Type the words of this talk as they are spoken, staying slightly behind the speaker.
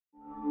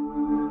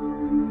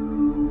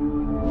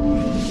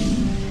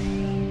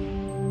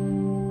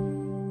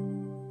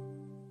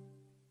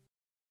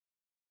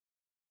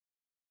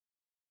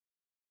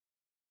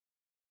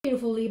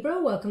beautiful Libra,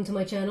 welcome to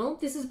my channel.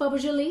 This is Baba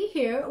Jolie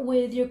here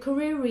with your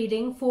career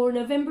reading for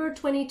November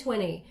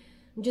 2020.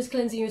 I'm just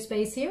cleansing your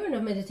space here and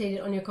I've meditated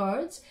on your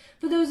cards.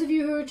 For those of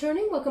you who are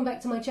returning, welcome back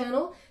to my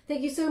channel.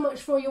 Thank you so much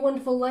for your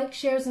wonderful likes,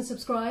 shares and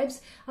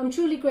subscribes. I'm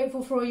truly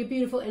grateful for all your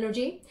beautiful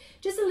energy.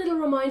 Just a little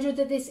reminder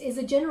that this is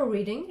a general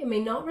reading. It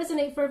may not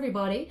resonate for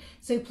everybody,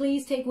 so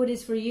please take what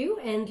is for you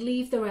and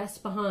leave the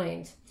rest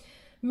behind.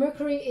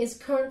 Mercury is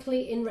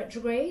currently in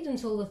retrograde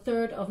until the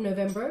 3rd of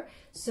November,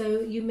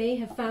 so you may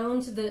have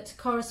found that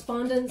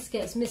correspondence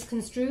gets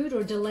misconstrued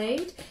or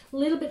delayed. A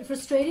little bit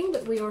frustrating,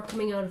 but we are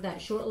coming out of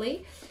that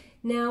shortly.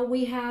 Now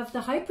we have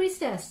the High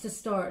Priestess to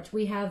start.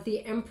 We have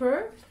the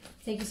Emperor.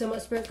 Thank you so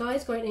much, Spirit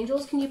Guides, Guardian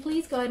Angels. Can you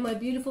please guide my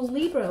beautiful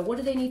Libra? What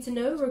do they need to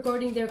know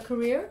regarding their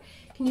career?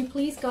 Can you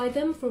please guide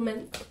them for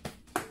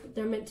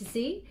they're meant to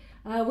see?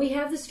 We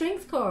have the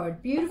Strength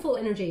card. Beautiful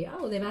energy.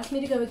 Oh, they've asked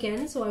me to go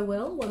again, so I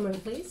will. One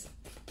moment, please.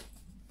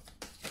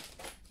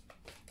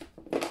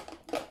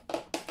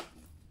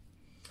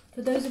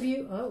 For those of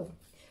you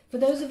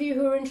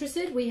who are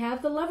interested, we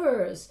have the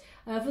Lovers.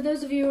 For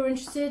those of you who are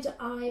interested,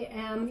 I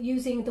am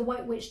using the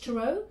White Witch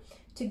Tarot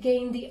to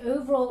gain the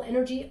overall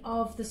energy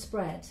of the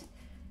spread.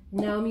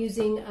 Now I'm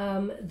using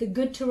the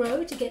Good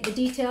Tarot to get the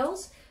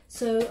details.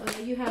 So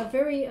you have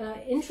very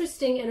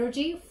interesting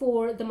energy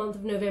for the month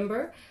of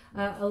November.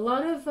 A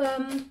lot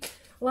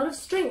of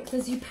strength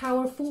as you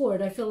power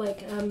forward. I feel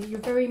like you're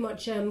very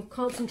much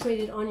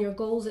concentrated on your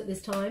goals at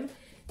this time.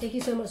 Thank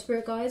you so much,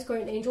 Spirit Guides,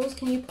 Guardian Angels.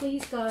 Can you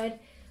please guide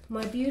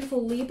my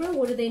beautiful Libra?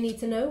 What do they need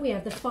to know? We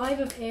have the Five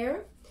of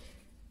Air.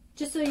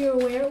 Just so you're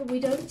aware, we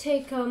don't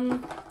take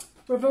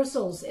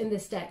reversals in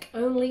this deck,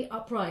 only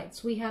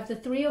uprights. We have the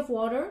Three of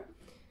Water.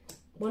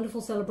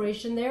 Wonderful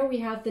celebration there. We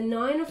have the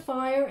Nine of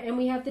Fire and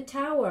we have the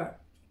Tower.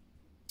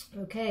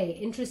 Okay,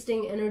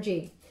 interesting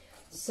energy.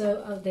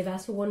 So they've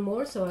asked for one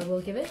more, so I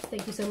will give it.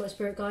 Thank you so much,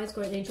 Spirit Guides,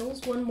 Guardian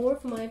Angels. One more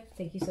for my...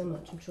 Thank you so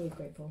much. I'm truly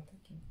grateful.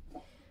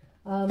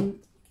 Thank you.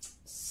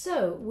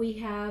 So we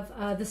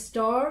have the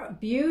Star,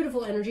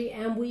 beautiful energy,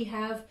 and we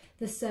have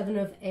the Seven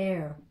of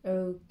Air.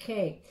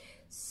 Okay,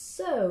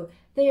 so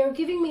they are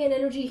giving me an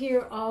energy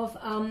here of,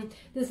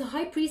 there's a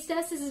High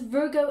Priestess, this is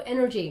Virgo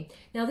energy.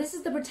 Now this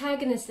is the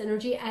protagonist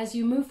energy as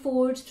you move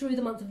forward through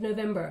the month of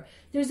November.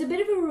 There's a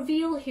bit of a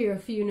reveal here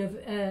for you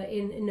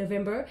in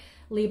November,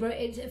 Libra.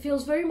 It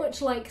feels very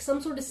much like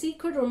some sort of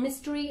secret or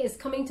mystery is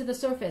coming to the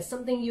surface,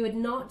 something you had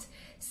not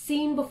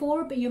seen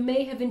before, but you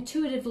may have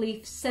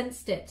intuitively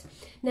sensed it.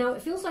 Now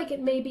it feels like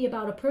it may be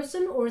about a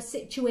person or a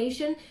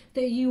situation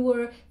that you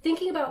were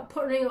thinking about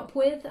partnering up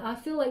with. I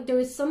feel like there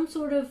is some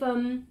sort of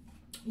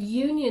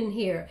union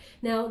here.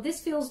 Now this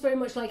feels very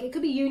much like it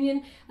could be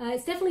union.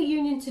 It's definitely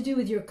union to do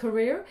with your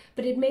career,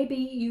 but it may be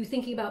you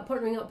thinking about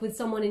partnering up with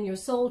someone in your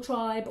soul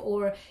tribe,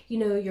 or you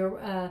know,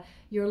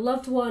 your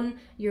loved one,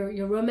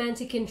 your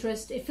romantic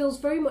interest. It feels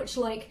very much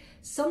like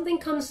something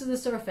comes to the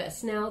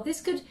surface. Now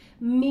this could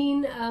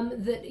mean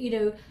that you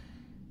know,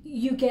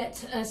 you get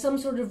some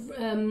sort of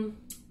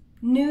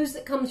news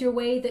that comes your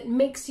way that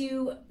makes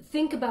you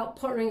think about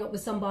partnering up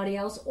with somebody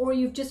else, or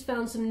you've just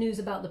found some news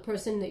about the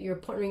person that you're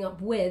partnering up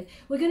with.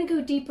 We're going to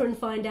go deeper and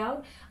find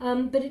out,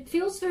 but it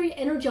feels very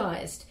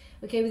energized,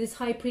 okay, with this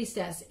High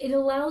Priestess. It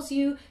allows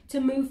you to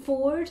move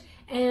forward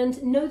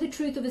and know the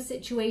truth of a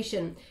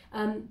situation,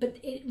 but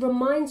it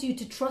reminds you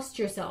to trust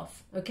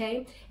yourself,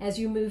 okay, as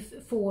you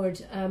move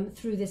forward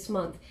through this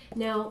month.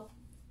 Now,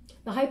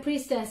 the High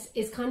Priestess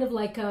is kind of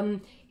like,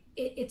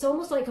 it's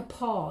almost like a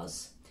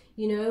pause,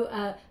 you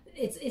know,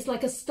 it's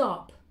like a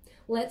stop.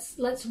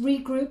 Let's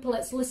regroup,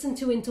 let's listen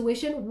to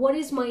intuition. What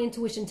is my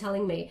intuition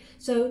telling me?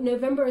 So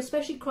November,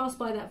 especially crossed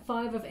by that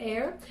Five of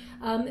Air,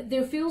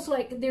 there feels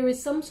like there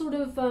is some sort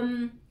of,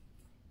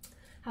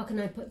 how can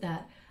I put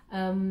that?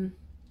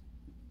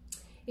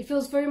 It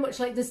feels very much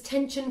like there's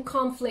tension,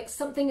 conflict,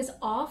 something is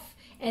off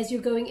as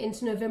you're going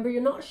into November.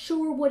 You're not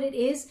sure what it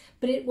is,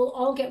 but it will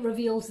all get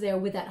revealed there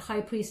with that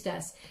High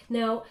Priestess.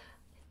 Now,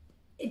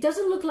 it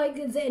doesn't look like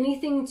there's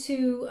anything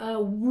to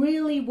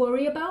really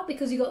worry about,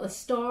 because you got the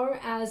Star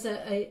as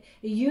a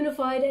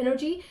unified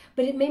energy,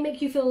 but it may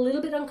make you feel a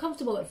little bit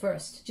uncomfortable at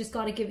first. Just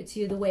got to give it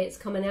to you the way it's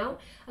coming out.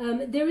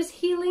 There is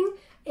healing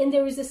and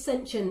there is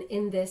ascension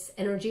in this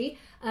energy,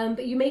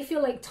 but you may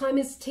feel like time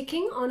is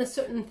ticking on a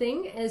certain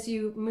thing as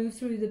you move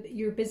through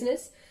your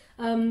business.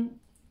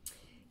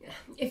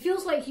 It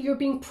feels like you're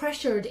being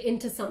pressured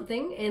into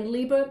something, and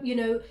Libra, you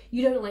know,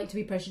 you don't like to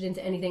be pressured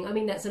into anything. I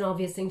mean, that's an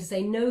obvious thing to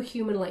say. No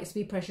human likes to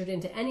be pressured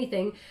into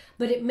anything,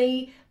 but it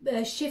may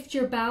shift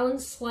your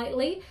balance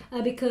slightly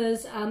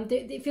because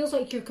it feels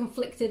like you're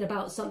conflicted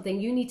about something.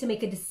 You need to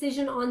make a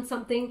decision on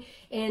something,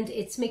 and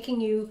it's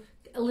making you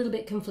a little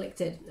bit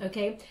conflicted,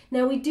 okay?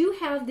 Now we do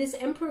have this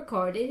Emperor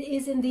card. It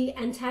is in the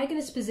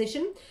antagonist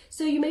position,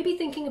 so you may be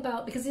thinking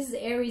about, because this is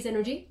Aries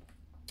energy,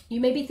 you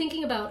may be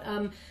thinking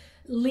about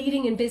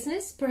leading in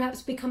business,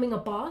 perhaps becoming a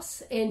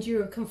boss, and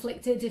you're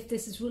conflicted if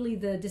this is really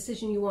the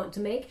decision you want to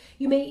make.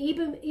 You may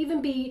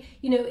even be,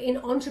 you know, in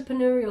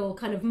entrepreneurial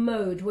kind of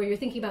mode where you're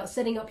thinking about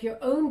setting up your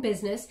own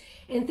business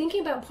and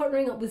thinking about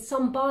partnering up with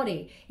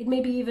somebody. It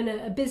may be even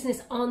a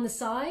business on the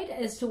side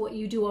as to what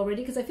you do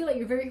already, because I feel like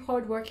you're very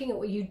hardworking at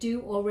what you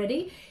do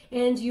already,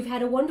 and you've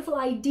had a wonderful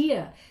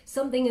idea.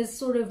 Something is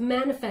sort of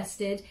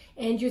manifested,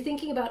 and you're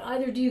thinking about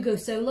either do you go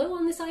solo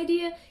on this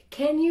idea?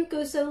 Can you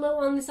go solo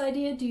on this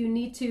idea? Do you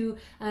need to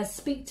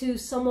speak to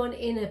someone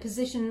in a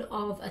position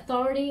of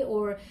authority,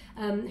 or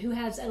who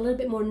has a little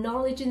bit more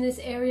knowledge in this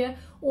area?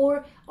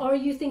 Or are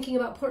you thinking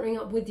about partnering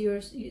up with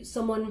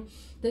someone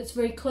that's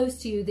very close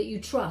to you that you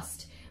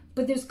trust,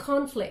 but there's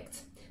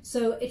conflict?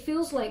 So it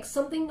feels like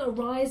something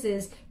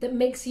arises that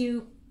makes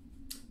you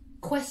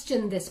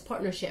question this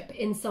partnership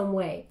in some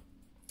way.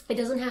 It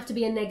doesn't have to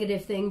be a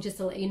negative thing, just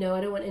to let you know. I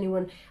don't want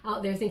anyone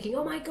out there thinking,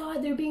 oh my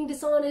God, they're being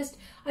dishonest.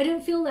 I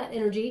don't feel that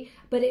energy,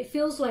 but it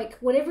feels like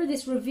whatever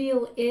this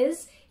reveal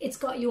is, it's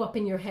got you up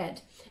in your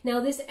head.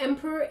 Now this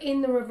Emperor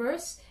in the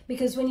reverse,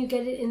 because when you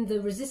get it in the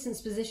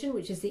resistance position,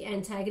 which is the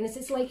antagonist,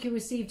 it's like you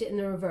received it in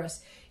the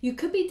reverse. You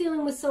could be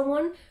dealing with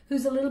someone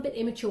who's a little bit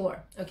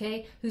immature,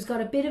 okay? Who's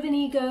got a bit of an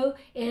ego,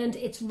 and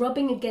it's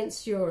rubbing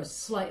against yours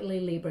slightly,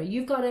 Libra.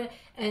 You've got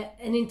an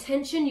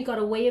intention, you've got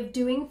a way of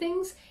doing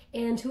things,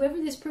 and whoever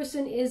this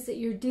person is that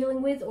you're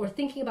dealing with or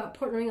thinking about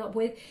partnering up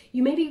with,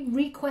 you may be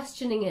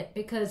re-questioning it,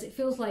 because it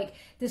feels like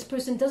this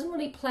person doesn't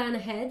really plan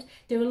ahead.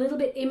 They're a little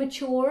bit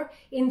immature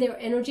in their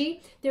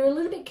energy. They're a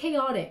little bit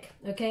chaotic,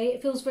 okay?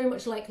 It feels very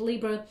much like,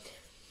 Libra,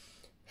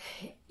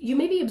 you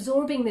may be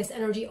absorbing this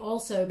energy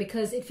also,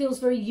 because it feels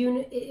very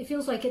it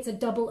feels like it's a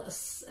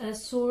double-edged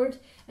sword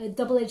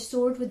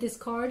with this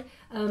card.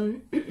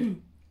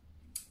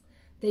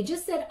 They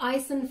just said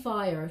ice and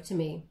fire to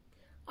me.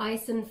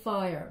 Ice and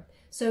fire.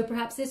 So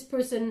perhaps this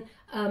person,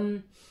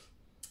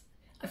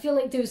 I feel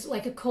like there's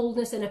like a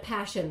coldness and a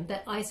passion,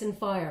 that ice and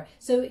fire.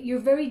 So you're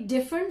very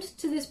different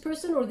to this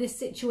person or this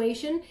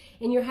situation,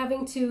 and you're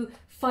having to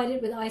fight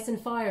it with ice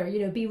and fire, you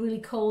know, be really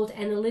cold,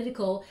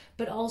 analytical,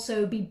 but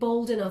also be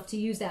bold enough to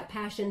use that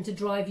passion to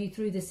drive you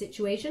through the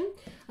situation.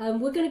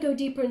 We're going to go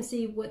deeper and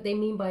see what they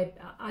mean by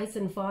ice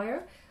and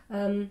fire.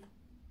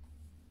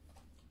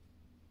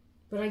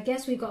 But I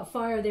guess we got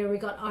fire there, we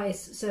got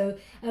ice. So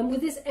with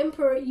this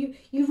Emperor, you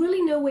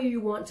really know where you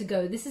want to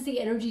go. This is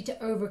the energy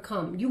to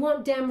overcome. You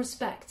want damn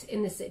respect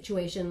in this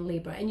situation,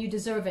 Libra, and you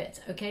deserve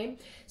it, okay?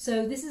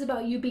 So this is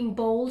about you being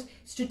bold,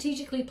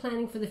 strategically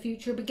planning for the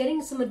future, but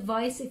getting some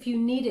advice if you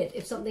need it,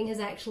 if something has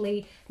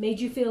actually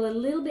made you feel a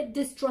little bit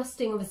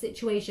distrusting of a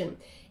situation.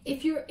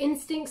 If your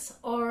instincts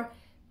are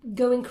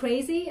going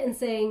crazy and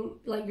saying,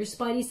 like your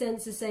spidey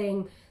sense is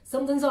saying,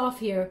 something's off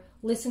here,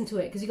 listen to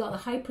it, because you got the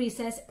High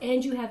Priestess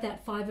and you have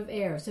that Five of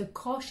Air. So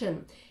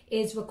caution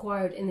is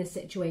required in this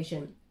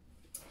situation.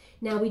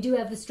 Now we do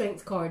have the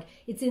Strength card.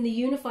 It's in the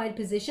unified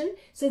position.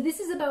 So this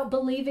is about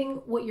believing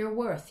what you're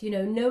worth, you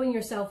know, knowing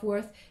your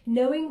self-worth,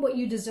 knowing what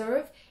you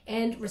deserve,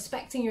 and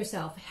respecting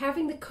yourself,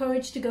 having the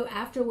courage to go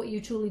after what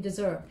you truly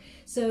deserve.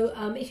 So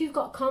if you've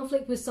got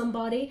conflict with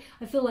somebody,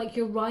 I feel like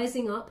you're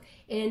rising up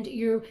and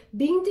you're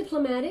being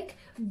diplomatic,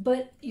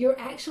 but you're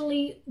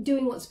actually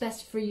doing what's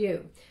best for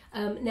you.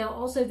 Now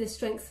also this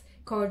Strength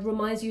card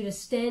reminds you to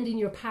stand in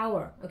your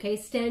power, okay?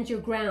 Stand your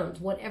ground,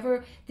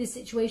 whatever this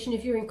situation.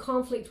 If you're in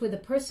conflict with a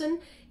person,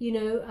 you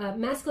know,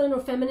 masculine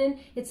or feminine,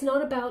 it's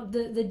not about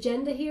the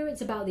gender here,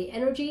 it's about the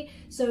energy.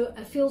 So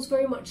it feels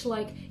very much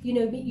like, you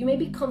know, you may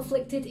be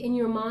conflicted in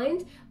your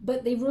mind,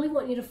 but they really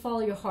want you to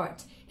follow your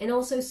heart. And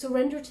also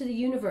surrender to the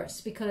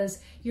universe, because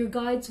your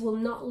guides will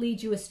not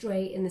lead you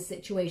astray in this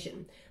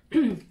situation.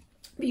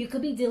 But you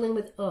could be dealing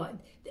with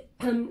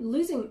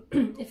losing,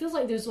 it feels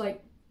like there's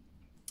like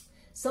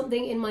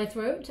something in my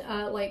throat,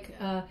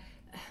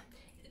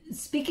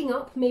 speaking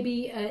up may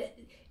be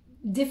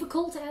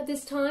difficult at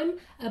this time,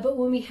 but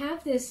when we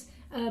have this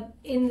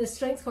in the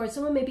Strength card,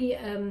 someone may be,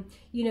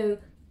 you know,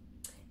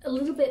 a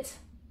little bit,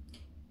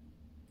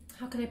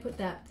 how can I put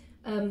that,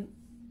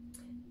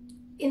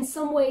 in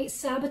some way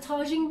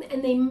sabotaging,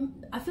 and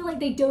I feel like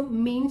they don't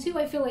mean to.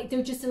 I feel like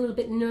they're just a little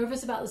bit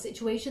nervous about the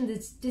situation.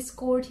 There's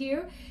discord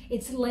here.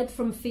 It's led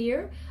from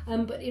fear,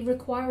 but it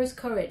requires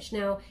courage.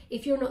 Now,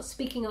 if you're not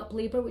speaking up,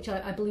 Libra, which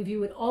I believe you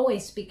would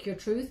always speak your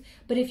truth,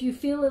 but if you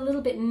feel a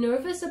little bit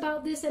nervous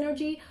about this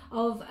energy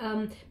of,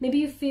 maybe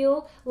you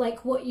feel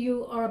like what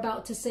you are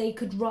about to say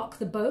could rock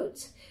the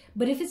boat,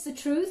 but if it's the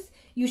truth,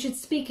 you should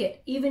speak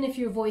it, even if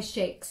your voice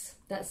shakes.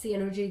 That's the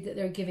energy that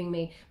they're giving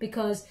me,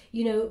 because,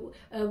 you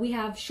know, we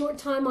have short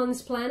time on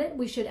this planet.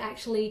 We should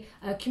actually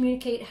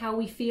communicate how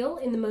we feel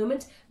in the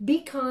moment.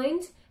 Be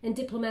kind and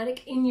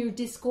diplomatic in your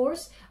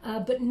discourse,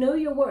 but know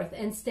your worth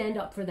and stand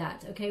up for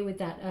that, okay, with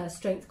that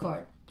Strength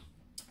card.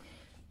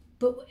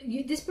 But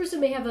this person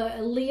may have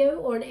a Leo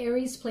or an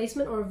Aries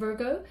placement, or a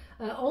Virgo.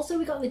 Also,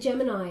 we got the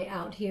Gemini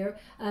out here.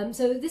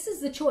 So this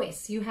is the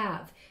choice you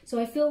have. So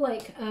I feel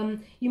like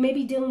you may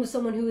be dealing with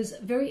someone who is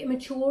very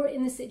immature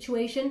in this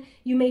situation.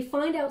 You may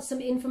find out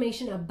some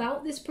information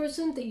about this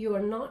person that you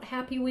are not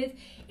happy with,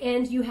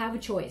 and you have a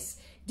choice.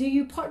 Do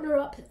you partner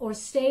up or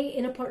stay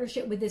in a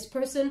partnership with this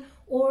person,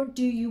 or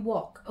do you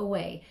walk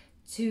away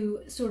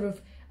to sort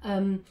of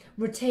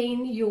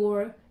retain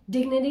your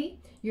dignity,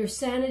 your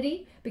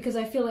sanity? Because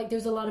I feel like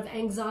there's a lot of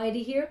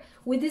anxiety here.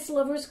 With this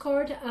Lovers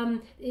card,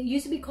 it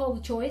used to be called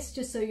the Choice,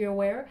 just so you're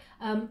aware.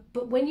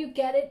 But when you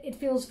get it, it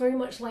feels very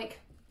much like,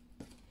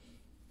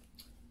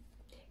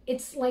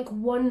 it's like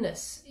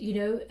oneness, you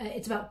know,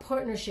 it's about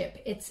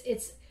partnership.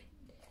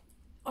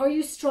 Are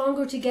you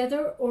stronger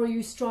together or are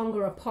you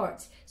stronger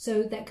apart?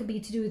 So that could be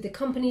to do with the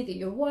company that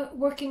you're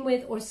working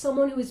with, or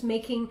someone who is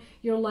making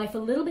your life a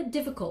little bit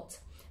difficult.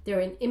 They're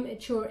an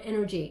immature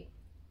energy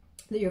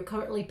that you're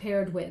currently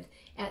paired with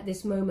at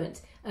this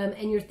moment,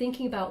 and you're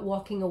thinking about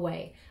walking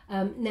away.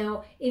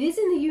 Now, it is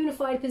in the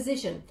unified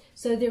position,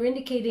 so they're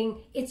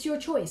indicating it's your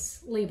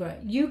choice, Libra.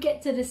 You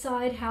get to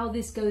decide how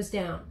this goes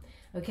down,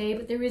 okay?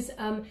 But there is,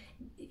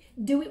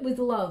 do it with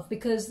love,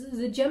 because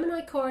the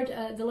Gemini card,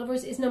 the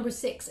Lovers, is number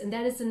 6, and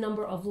that is the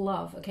number of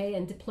love, okay,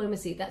 and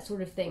diplomacy, that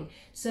sort of thing.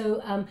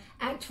 So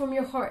act from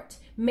your heart,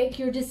 make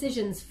your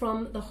decisions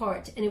from the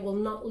heart, and it will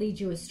not lead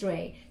you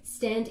astray.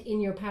 Stand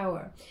in your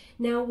power.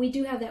 Now, we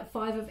do have that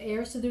 5 of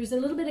air, so there's a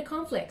little bit of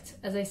conflict,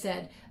 as I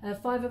said.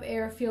 5 of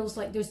air feels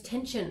like there's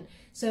tension.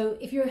 So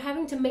if you're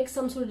having to make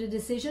some sort of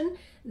decision,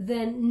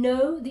 then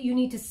know that you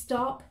need to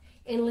stop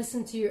and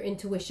listen to your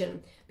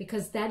intuition,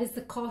 because that is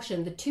the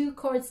caution. The 2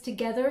 cards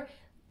together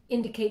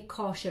indicate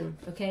caution,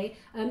 okay?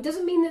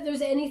 Doesn't mean that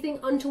there's anything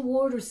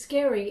untoward or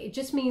scary. It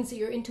just means that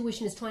your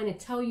intuition is trying to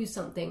tell you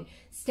something.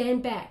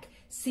 Stand back,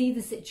 see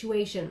the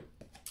situation.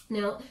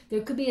 Now,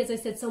 there could be, as I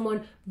said,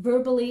 someone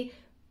verbally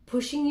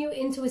pushing you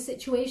into a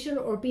situation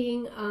or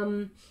being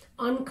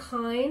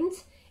unkind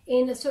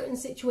in a certain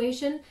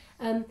situation.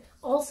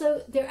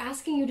 Also, they're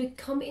asking you to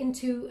come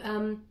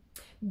into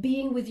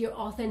being with your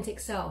authentic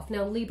self.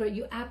 Now, Libra,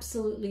 you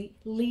absolutely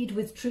lead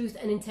with truth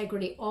and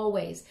integrity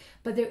always,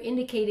 but they're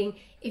indicating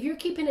if you're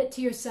keeping it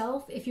to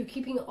yourself, if you're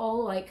keeping it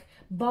all like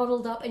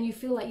bottled up and you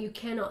feel like you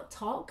cannot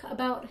talk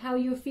about how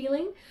you're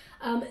feeling,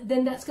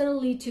 then that's going to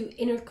lead to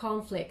inner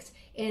conflict.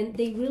 And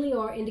they really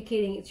are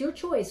indicating it's your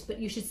choice, but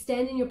you should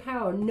stand in your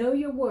power, know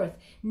your worth,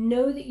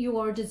 know that you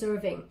are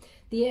deserving.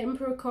 The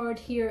Emperor card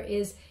here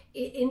is,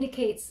 it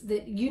indicates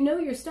that you know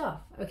your stuff,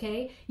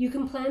 okay? You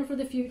can plan for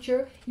the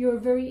future. You're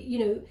very, you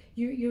know,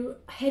 you're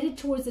headed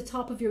towards the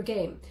top of your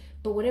game.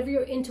 But whatever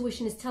your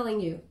intuition is telling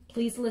you,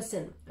 please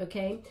listen,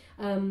 okay?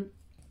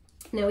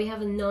 Now we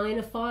have a 9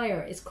 of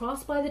fire. It's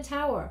crossed by the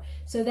Tower.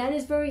 So that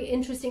is very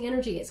interesting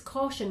energy. It's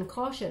caution,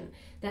 caution.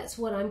 That's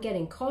what I'm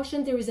getting.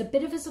 Caution, there is a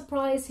bit of a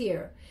surprise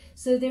here.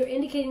 So they're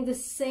indicating the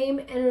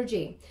same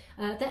energy.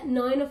 That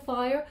 9 of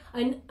fire,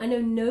 I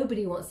know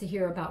nobody wants to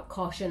hear about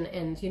caution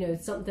and, you know,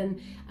 something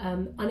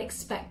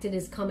unexpected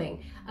is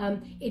coming.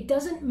 It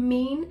doesn't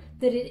mean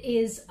that it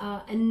is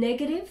a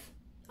negative,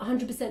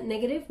 100%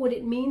 negative. What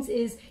it means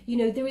is, you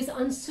know, there is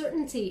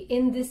uncertainty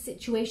in this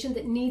situation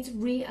that needs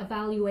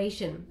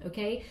re-evaluation,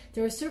 okay?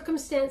 There are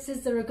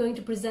circumstances that are going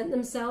to present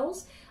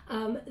themselves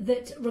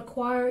that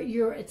require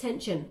your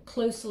attention,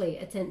 closely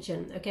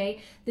attention,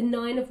 okay? The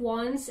 9 of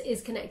Wands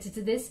is connected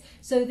to this.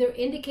 So there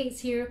indicates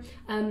here,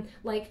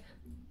 like,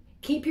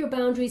 keep your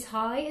boundaries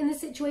high in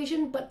this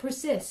situation, but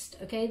persist,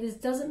 okay? This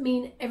doesn't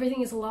mean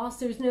everything is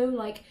lost. There's no,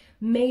 like,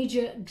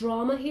 major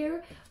drama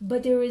here,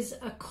 but there is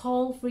a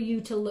call for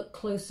you to look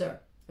closer,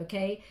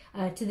 okay,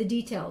 to the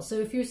details. So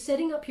if you're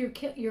setting up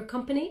your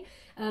company,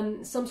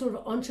 some sort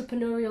of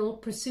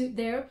entrepreneurial pursuit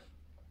there,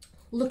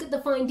 look at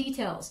the fine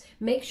details.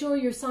 Make sure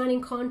you're signing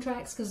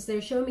contracts, because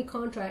they're showing me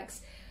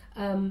contracts.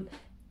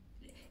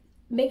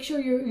 Make sure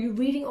you're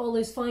reading all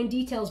those fine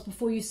details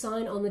before you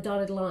sign on the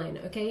dotted line,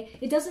 okay?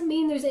 It doesn't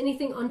mean there's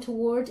anything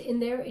untoward in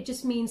there. It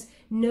just means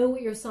know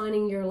what you're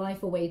signing your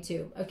life away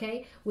to,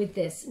 okay, with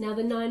this. Now,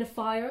 the 9 of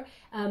fire.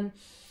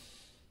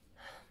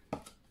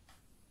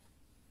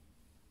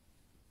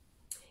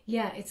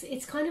 Yeah,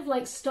 it's kind of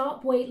like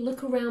stop, wait,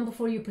 look around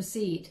before you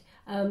proceed.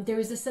 There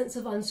is a sense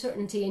of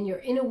uncertainty, and your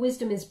inner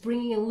wisdom is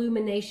bringing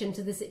illumination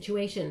to the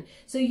situation.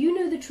 So you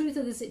know the truth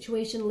of the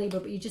situation, Libra,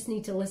 but you just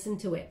need to listen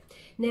to it.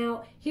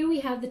 Now, here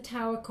we have the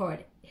Tower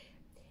card.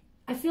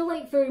 I feel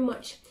like very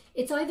much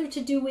it's either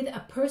to do with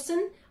a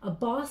person, a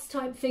boss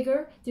type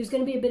figure. There's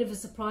going to be a bit of a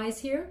surprise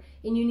here,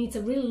 and you need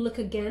to really look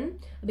again,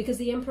 because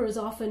the Emperor is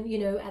often, you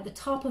know, at the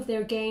top of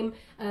their game,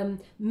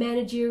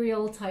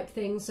 managerial type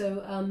thing.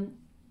 So,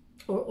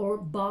 or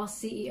boss,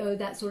 CEO,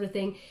 that sort of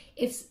thing.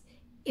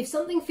 If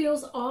something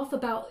feels off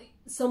about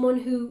someone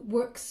who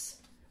works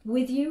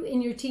with you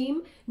in your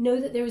team, know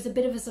that there is a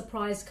bit of a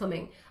surprise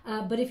coming.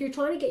 But if you're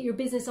trying to get your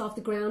business off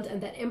the ground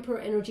and that Emperor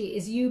energy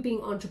is you being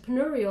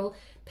entrepreneurial,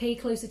 pay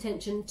close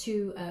attention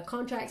to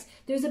contracts.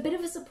 There's a bit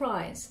of a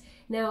surprise.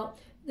 Now,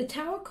 the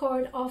Tower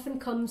card often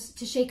comes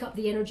to shake up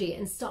the energy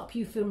and stop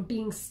you from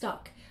being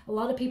stuck. A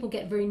lot of people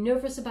get very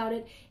nervous about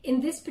it. In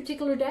this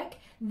particular deck,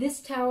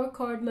 this Tower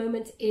card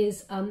moment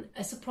is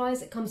a surprise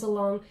that comes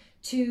along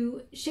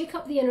to shake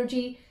up the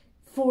energy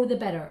for the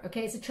better,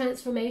 okay? It's a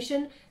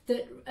transformation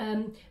that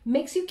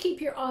makes you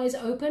keep your eyes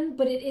open,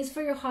 but it is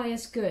for your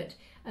highest good.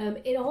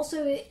 It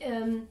also,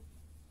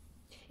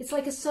 it it's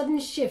like a sudden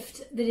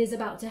shift that is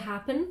about to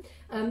happen.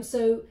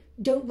 So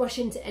don't rush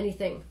into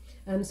anything.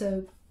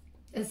 So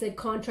as I said,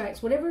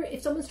 contracts, whatever,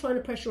 if someone's trying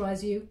to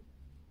pressurize you,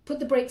 put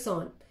the brakes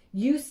on.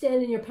 You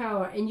stand in your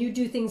power and you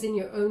do things in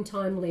your own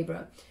time,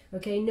 Libra.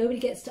 Okay, nobody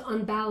gets to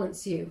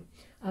unbalance you.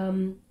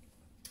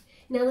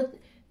 Now,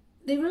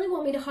 they really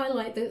want me to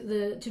highlight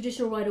the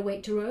traditional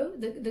Rider-Waite Tarot.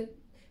 The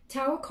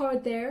Tower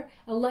card there,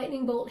 a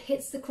lightning bolt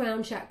hits the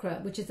crown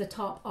chakra, which is the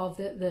top of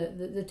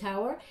the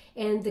tower,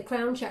 and the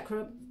crown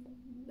chakra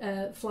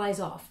flies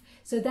off.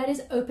 So that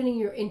is opening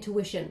your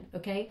intuition,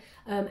 okay?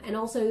 And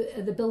also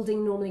the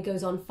building normally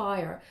goes on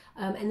fire.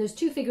 And there's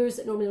two figures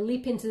that normally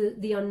leap into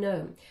the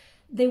unknown.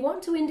 They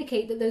want to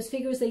indicate that those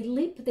figures,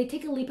 they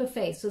take a leap of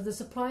faith. So the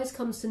surprise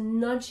comes to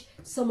nudge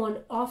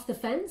someone off the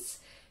fence,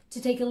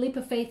 to take a leap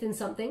of faith in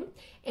something.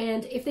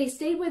 And if they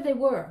stayed where they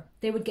were,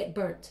 they would get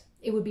burnt.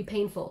 It would be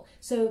painful.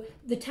 So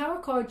the Tower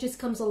card just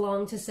comes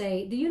along to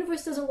say, the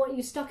universe doesn't want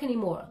you stuck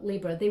anymore,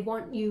 Libra. They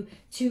want you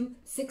to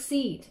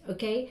succeed,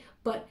 okay?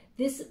 But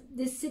this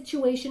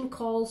situation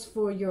calls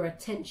for your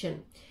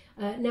attention.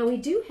 Now we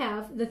do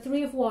have the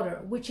Three of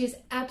Water, which is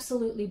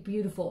absolutely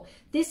beautiful.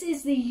 This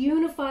is the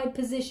unified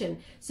position.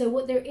 So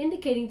what they're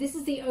indicating, this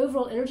is the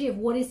overall energy of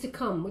what is to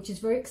come, which is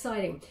very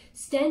exciting.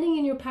 Standing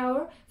in your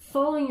power,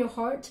 following your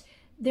heart.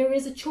 There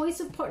is a choice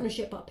of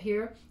partnership up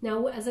here.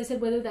 Now, as I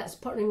said, whether that's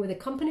partnering with a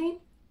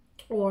company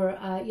or,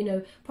 you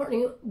know,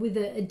 partnering with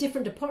a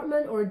different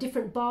department or a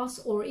different boss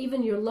or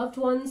even your loved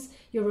ones,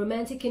 your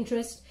romantic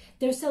interest,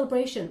 there's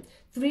celebration.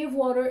 Three of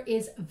Water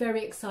is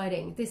very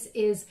exciting. This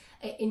is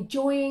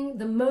enjoying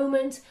the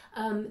moment.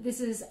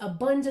 This is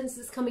abundance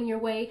that's coming your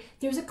way.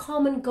 There's a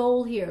common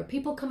goal here.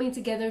 People coming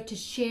together to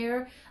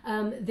share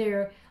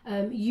their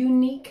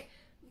unique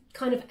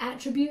kind of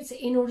attributes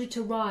in order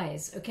to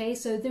rise. Okay,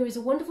 so there is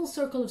a wonderful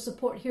circle of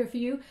support here for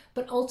you,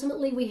 but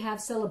ultimately we have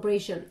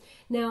celebration.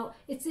 Now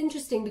it's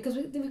interesting because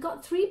we've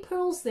got three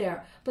pearls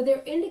there, but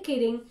they're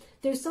indicating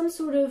there's some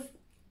sort of,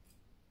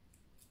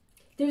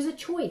 there's a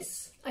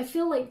choice. I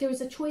feel like there's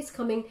a choice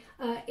coming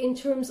in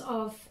terms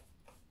of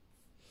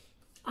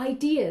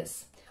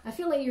ideas. I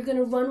feel like you're going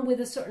to run with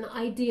a certain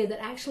idea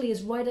that actually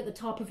is right at the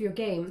top of your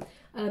game.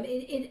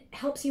 It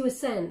helps you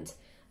ascend.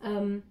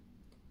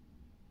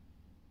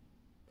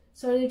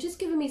 So they're just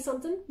giving me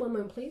something. One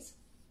moment, please.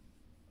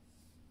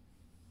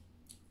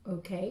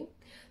 Okay.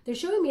 They're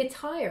showing me a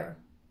tire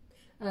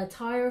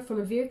from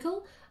a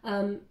vehicle.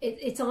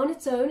 It's on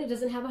its own. It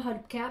doesn't have a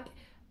hubcap.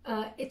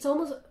 It's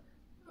almost,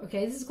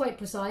 okay, this is quite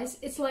precise.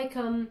 It's like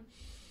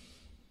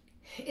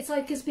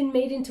it's been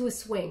made into a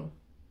swing.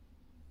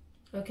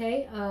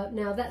 Okay.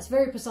 Now that's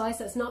very precise.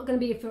 That's not going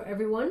to be for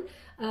everyone.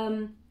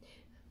 But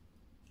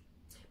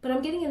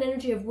I'm getting an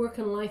energy of work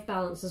and life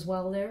balance as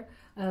well there.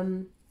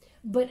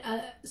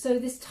 So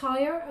this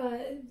tire,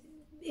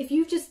 if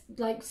you've just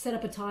like set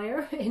up a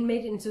tire and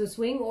made it into a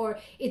swing, or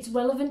it's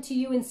relevant to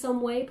you in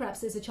some way,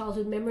 perhaps it's a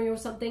childhood memory or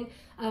something,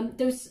 I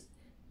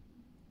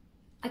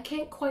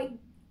can't quite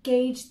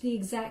gauge the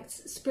exact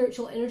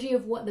spiritual energy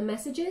of what the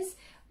message is.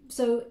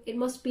 So it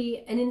must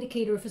be an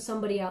indicator for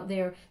somebody out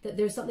there that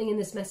there's something in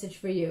this message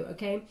for you,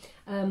 okay?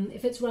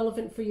 If it's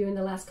relevant for you in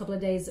the last couple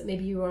of days, that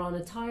maybe you were on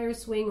a tire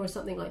swing or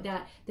something like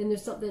that, then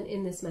there's something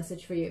in this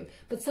message for you.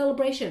 But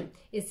celebration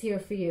is here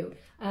for you.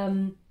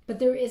 But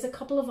there is a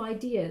couple of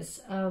ideas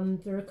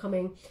that are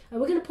coming.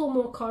 We're going to pull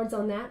more cards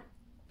on that.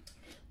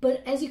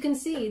 But as you can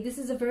see, this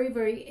is a very,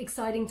 very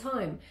exciting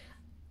time.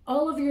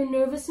 All of your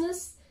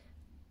nervousness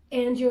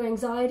and your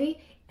anxiety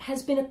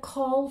has been a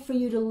call for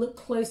you to look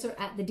closer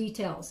at the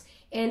details.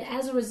 And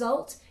as a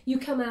result, you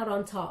come out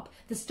on top.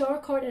 The Star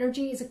card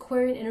energy is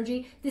Aquarian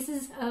energy. This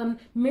is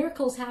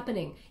miracles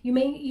happening. You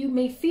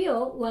may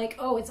feel like,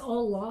 oh, it's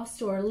all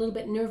lost or a little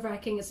bit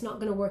nerve-wracking, it's not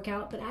going to work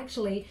out. But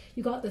actually,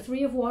 you got the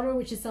Three of Water,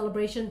 which is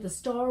celebration, the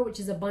Star, which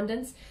is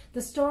abundance.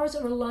 The stars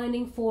are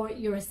aligning for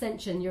your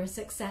ascension, your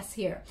success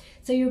here.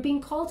 So you're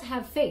being called to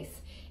have faith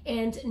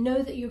and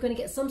know that you're going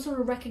to get some sort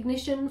of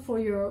recognition for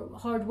your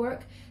hard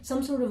work,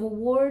 some sort of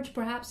award,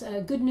 perhaps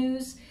good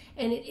news.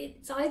 And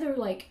it's either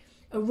like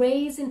a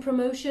raise in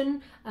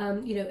promotion,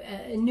 you know,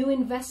 a new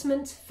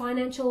investment,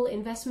 financial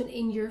investment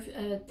in your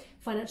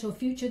financial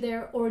future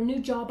there, or a new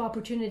job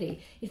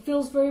opportunity. It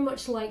feels very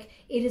much like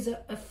it is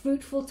a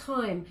fruitful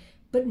time,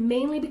 but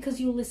mainly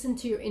because you listen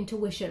to your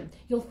intuition.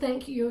 You'll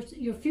thank your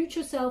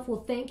future self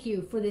will thank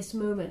you for this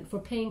moment, for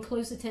paying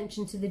close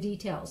attention to the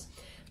details.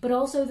 But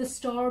also the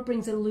Star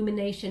brings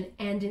illumination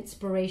and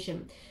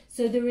inspiration.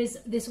 So there is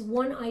this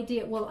one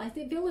idea, well, I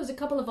feel there's a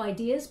couple of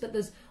ideas, but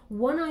there's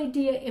one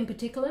idea in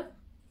particular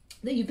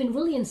that you've been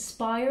really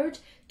inspired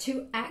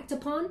to act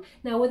upon.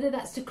 Now, whether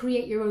that's to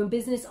create your own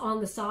business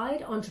on the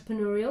side,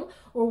 entrepreneurial,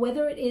 or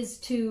whether it is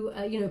to,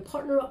 you know,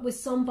 partner up with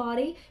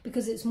somebody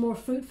because it's more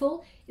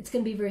fruitful, it's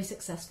going to be very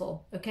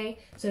successful, okay?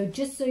 So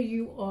just so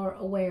you are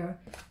aware.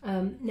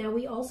 Now,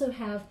 we also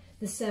have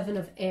the Seven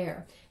of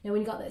Air. Now,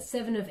 when you got that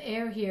Seven of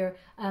Air here,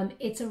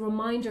 it's a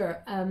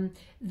reminder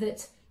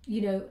that,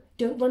 you know,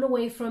 don't run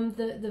away from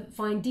the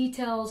fine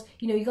details.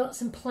 You know, you got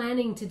some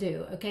planning to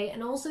do, okay?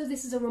 And also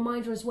this is a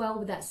reminder as well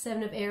with that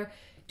Seven of Air,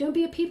 Don't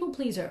be a people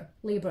pleaser,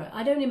 Libra.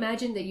 I don't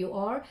imagine that you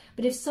are,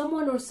 but if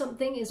someone or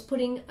something is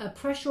putting a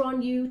pressure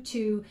on you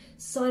to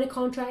sign a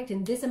contract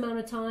in this amount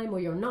of time, or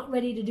you're not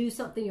ready to do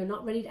something, you're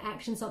not ready to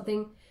action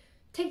something,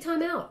 take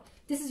time out.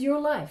 This is your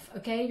life,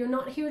 okay? You're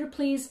not here to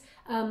please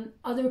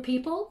other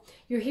people.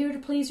 You're here to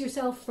please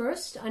yourself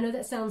first. I know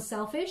that sounds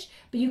selfish,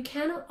 but you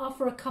cannot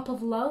offer a cup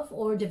of love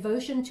or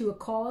devotion to a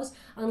cause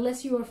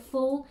unless you are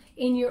full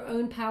in your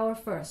own power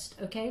first,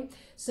 okay?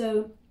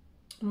 So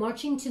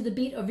marching to the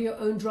beat of your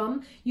own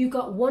drum, you've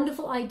got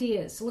wonderful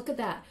ideas. So look at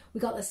that. We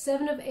got the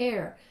 7 of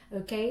air,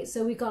 okay?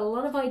 So we've got a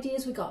lot of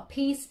ideas. We got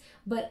peace,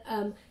 but,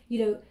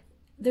 you know,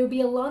 there'll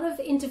be a lot of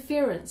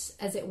interference,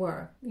 as it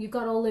were. You've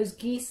got all those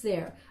geese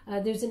there.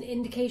 There's an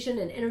indication,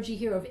 an energy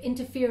here of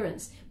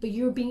interference, but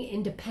you're being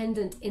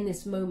independent in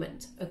this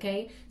moment,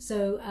 okay?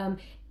 So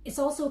it's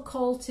also a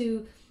call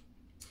to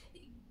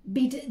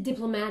be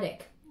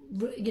diplomatic,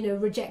 you know,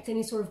 reject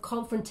any sort of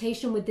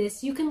confrontation with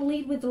this. You can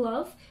lead with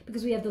love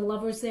because we have the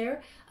lovers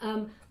there.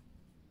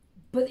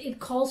 But it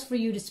calls for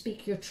you to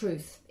speak your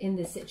truth in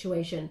this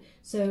situation.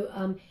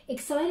 So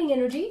exciting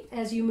energy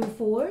as you move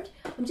forward.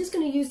 I'm just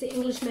going to use the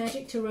English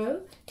Magic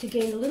Tarot to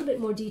gain a little bit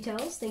more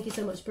details. Thank you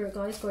so much, Spirit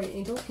Guides, Guardian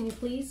Angels. Can you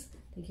please?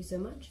 Thank you so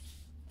much.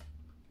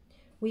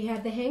 We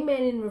have the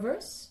Hangman in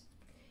reverse.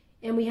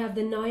 And we have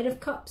the Knight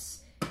of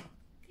Cups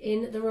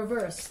in the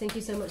reverse. Thank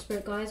you so much,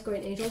 Spirit Guides,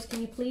 Guardian Angels.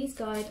 Can you please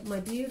guide my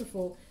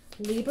beautiful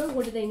Libra?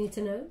 What do they need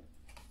to know?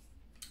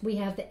 We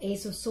have the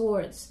Ace of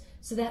Swords.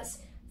 So that's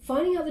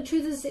finding out the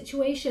truth of the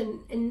situation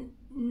and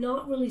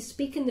not really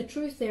speaking the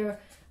truth there,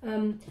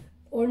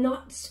 or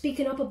not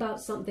speaking up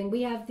about something.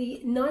 We have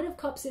the Knight of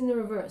Cups in the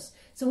reverse.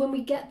 So when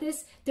we get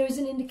this, there's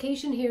an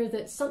indication here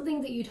that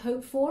something that you'd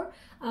hoped for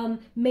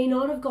may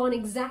not have gone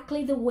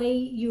exactly the way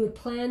you had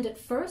planned at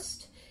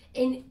first.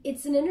 And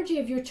it's an energy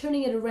of you're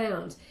turning it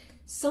around.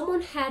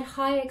 Someone had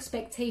high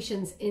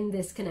expectations in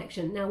this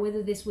connection. Now,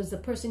 whether this was the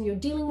person you're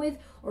dealing with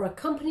or a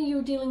company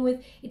you're dealing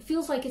with, it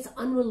feels like it's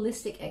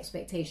unrealistic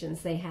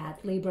expectations they had,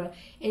 Libra,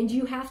 and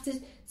you have to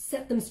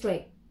set them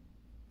straight,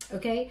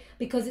 okay?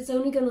 Because it's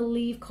only going to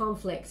leave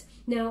conflict.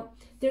 Now,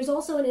 there's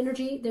also an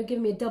energy, they're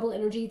giving me a double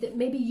energy, that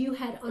maybe you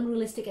had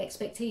unrealistic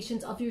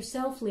expectations of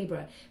yourself,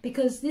 Libra,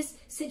 because this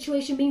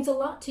situation means a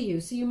lot to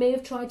you. So you may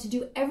have tried to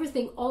do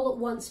everything all at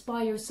once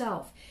by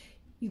yourself.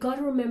 You got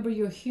to remember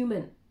you're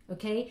human.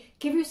 Okay,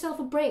 give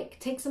yourself a break,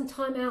 take some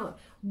time out,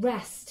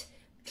 rest,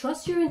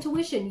 trust your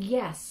intuition,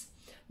 yes,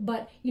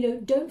 but you know,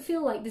 don't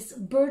feel like this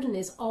burden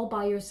is all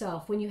by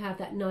yourself when you have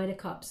that Knight of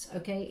Cups,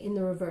 okay, in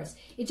the reverse.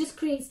 It just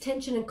creates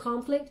tension and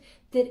conflict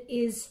that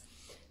is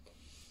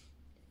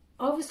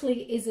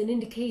obviously is an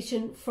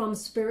indication from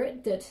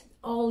spirit that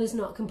all is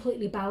not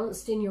completely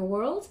balanced in your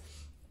world.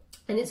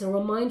 And it's a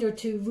reminder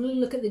to really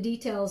look at the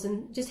details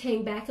and just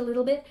hang back a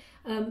little bit,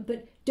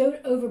 but don't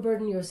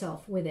overburden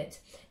yourself with it.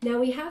 Now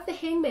we have the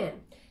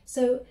Hangman.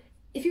 So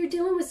if you're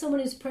dealing with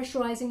someone who's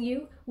pressurizing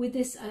you with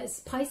this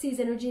Pisces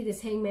energy,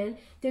 this Hangman,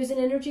 there's an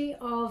energy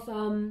of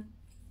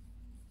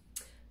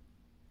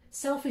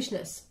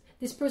selfishness.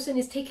 This person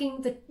is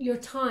taking your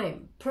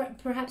time,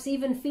 perhaps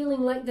even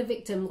feeling like the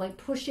victim, like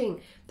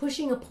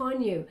pushing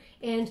upon you,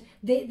 and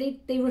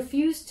they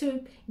refuse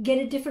to get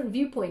a different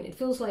viewpoint. It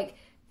feels like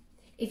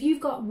if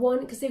you've got one,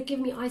 because they've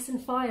given me ice and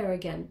fire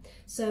again.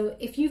 So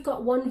if you've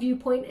got one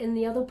viewpoint and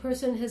the other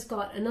person has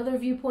got another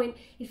viewpoint,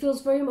 it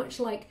feels very much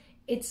like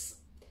it's,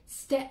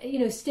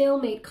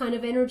 stalemate kind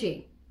of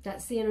energy.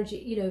 That's the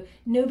energy, you know,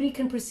 nobody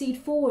can proceed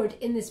forward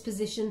in this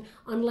position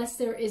unless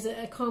there is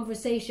a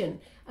conversation,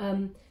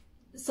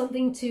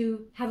 something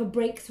to have a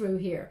breakthrough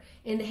here.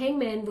 And the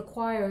Hangman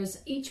requires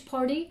each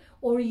party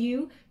or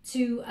you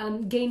to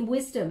gain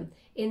wisdom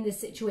in this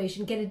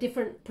situation, get a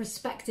different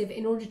perspective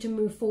in order to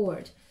move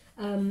forward.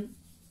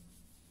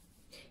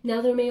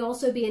 Now there may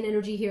also be an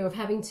energy here of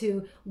having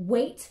to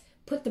wait,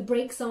 put the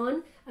brakes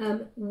on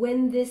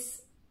when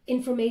this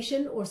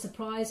information or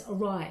surprise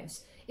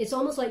arrives. It's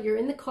almost like you're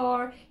in the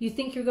car, you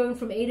think you're going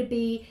from A to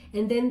B,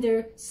 and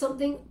then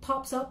something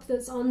pops up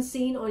that's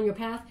unseen on your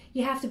path.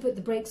 You have to put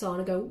the brakes on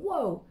and go,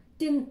 whoa,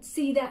 didn't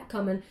see that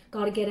coming.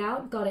 Got to get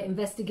out, got to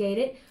investigate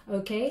it.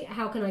 Okay,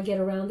 how can I get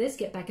around this?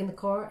 Get back in the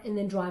car and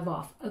then drive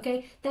off.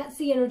 Okay, that's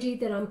the energy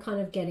that I'm kind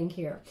of getting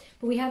here.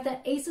 But we have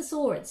that Ace of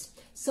Swords.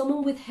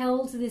 Someone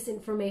withheld this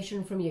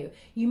information from you.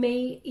 You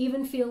may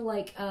even feel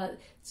like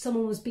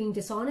someone was being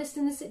dishonest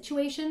in the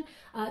situation.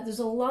 There's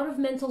a lot of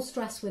mental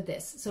stress with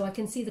this. So I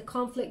can see the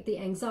conflict, the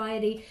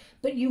anxiety,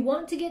 but you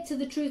want to get to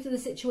the truth of the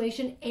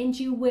situation, and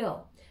you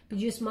will. But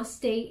you just must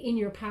stay in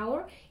your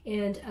power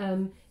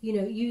and,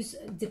 use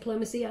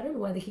diplomacy. I don't know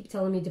why they keep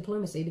telling me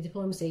diplomacy, but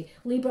diplomacy.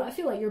 Libra, I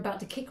feel like you're about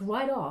to kick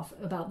right off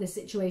about this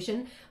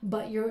situation,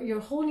 but you're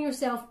holding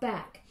yourself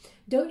back.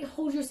 Don't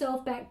hold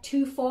yourself back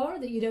too far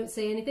that you don't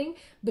say anything,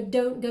 but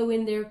don't go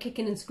in there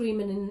kicking and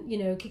screaming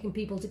and, kicking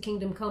people to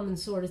kingdom come and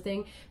sort of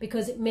thing,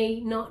 because it may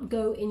not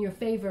go in your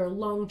favor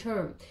long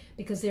term,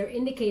 because they're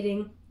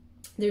indicating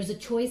there's a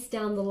choice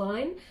down the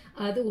line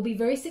that will be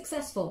very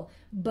successful,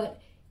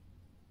 but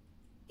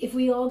if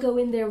we all go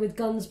in there with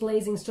guns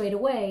blazing straight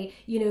away,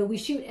 you know, we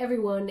shoot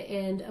everyone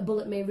and a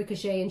bullet may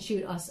ricochet and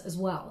shoot us as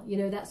well. You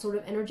know, that sort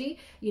of energy.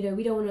 You know,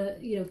 we don't want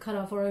to, you know, cut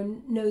off our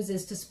own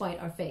noses to spite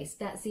our face.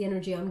 That's the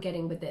energy I'm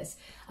getting with this.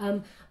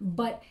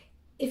 But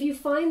if you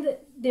find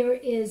that there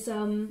is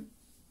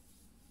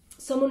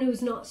someone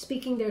who's not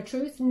speaking their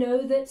truth,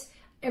 know that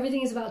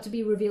everything is about to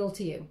be revealed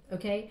to you,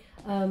 okay?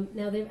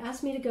 Now they've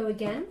asked me to go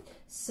again,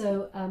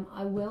 so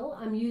I will.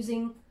 I'm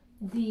using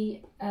the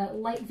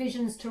Light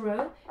Visions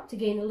Tarot to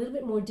gain a little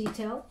bit more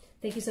detail.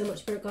 Thank you so much,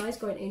 Spirit Guides,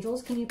 Guardian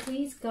Angels. Can you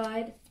please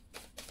guide...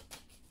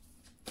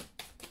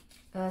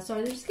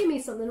 sorry, just give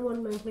me something, one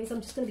moment please.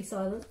 I'm just going to be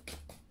silent.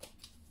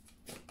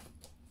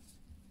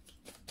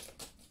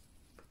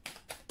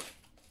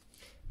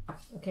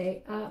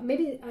 Okay,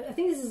 maybe I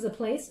think this is a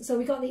place. So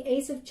we got the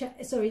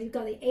we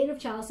got the Eight of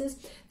Chalices.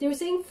 They were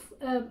saying,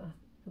 I hope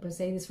I'm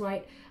saying this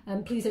right.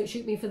 Please don't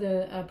shoot me for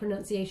the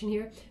pronunciation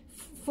here.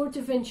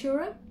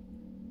 Forteventura.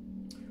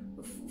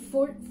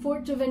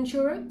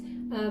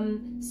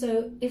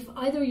 So if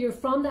either you're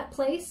from that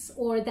place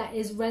or that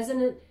is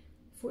resonant,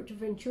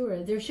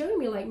 Forteventura. They're showing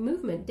me like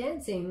movement,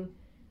 dancing.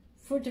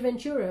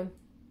 Forteventura.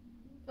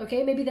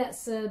 Okay, maybe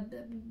that's a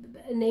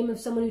name of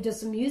someone who does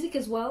some music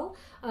as well.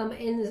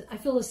 And I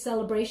feel a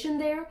celebration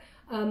there.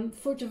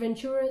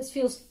 Forteventura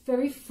feels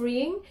very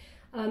freeing.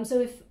 So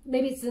if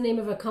maybe it's the name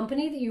of a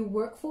company that you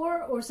work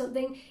for or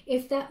something,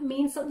 if that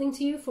means something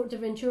to you,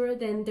 Forteventura,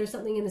 then there's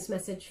something in this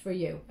message for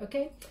you.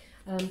 Okay.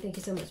 Thank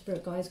you so much,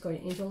 Spirit Guides,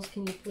 Guardian Angels.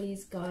 Can you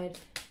please guide?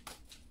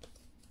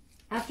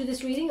 After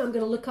this reading, I'm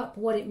going to look up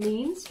what it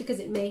means because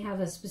it may have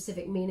a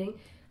specific meaning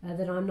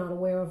that I'm not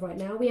aware of right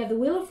now. We have the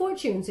Wheel of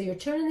Fortune, so you're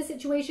turning the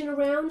situation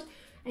around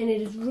and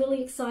it is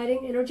really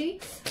exciting energy.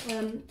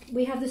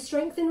 We have the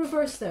Strength in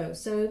reverse though,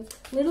 so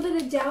a little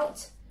bit of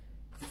doubt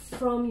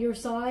from your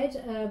side.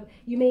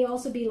 You may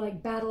also be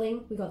like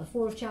battling. We got the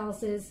Four of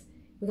Chalices,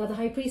 we got the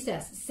High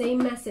Priestess, same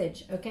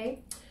message,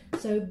 okay?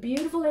 So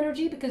beautiful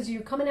energy because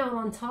you're coming out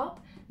on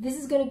top. This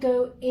is going to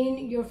go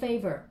in your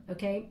favor,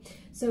 okay?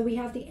 So we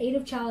have the Eight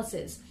of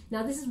Chalices.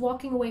 Now this is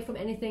walking away from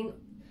anything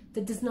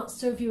that does not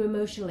serve you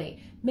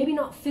emotionally. Maybe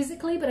not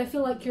physically, but I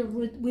feel like you're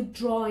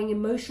withdrawing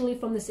emotionally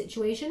from the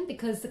situation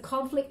because the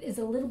conflict is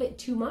a little bit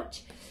too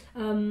much.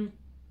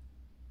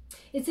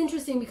 It's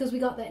interesting because we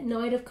got that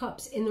Knight of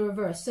Cups in the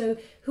reverse. So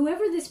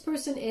whoever this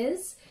person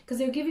is, because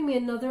they're giving me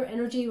another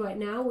energy right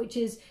now, which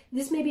is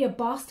this may be a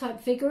boss type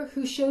figure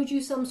who showed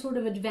you some sort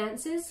of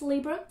advances,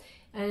 Libra,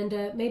 and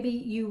maybe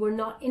you were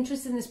not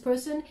interested in this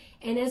person,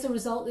 and as a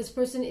result this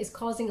person is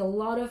causing a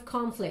lot of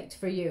conflict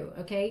for you,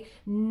 okay?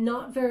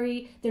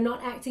 They're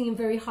not acting in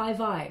very high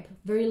vibe,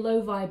 very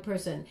low vibe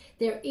person.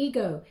 Their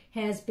ego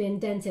has been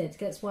dented.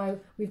 That's why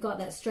we've got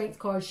that Strength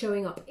card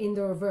showing up in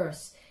the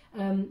reverse.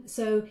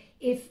 So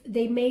if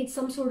they made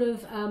some sort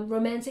of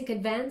romantic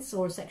advance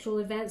or sexual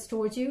advance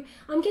towards you,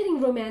 I'm getting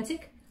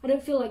romantic. I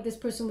don't feel like this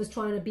person was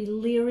trying to be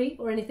leery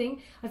or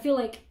anything. I feel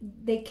like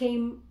they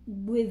came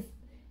with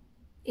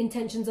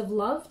intentions of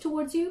love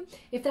towards you.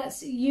 If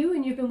that's you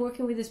and you've been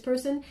working with this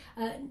person,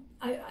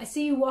 I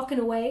see you walking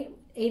away,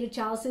 Eight of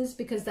Chalices,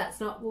 because that's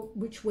not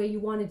which way you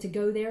wanted to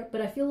go there.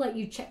 But I feel like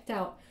you checked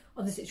out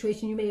of the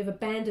situation. You may have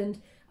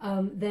abandoned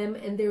them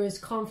and there is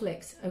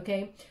conflict,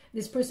 okay?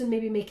 This person may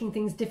be making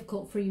things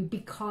difficult for you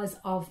because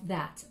of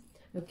that,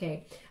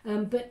 okay?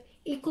 But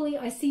equally,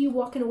 I see you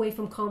walking away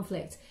from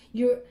conflict.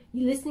 You're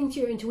listening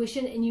to your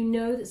intuition and you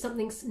know that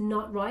something's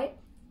not right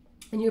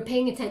and you're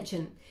paying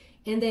attention.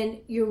 And then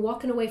you're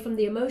walking away from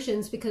the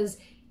emotions because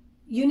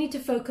you need to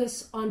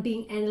focus on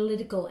being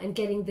analytical and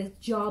getting the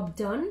job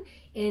done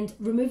and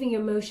removing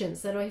your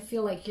emotions. That I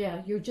feel like,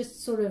 yeah, you're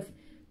just sort of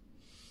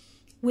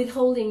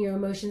withholding your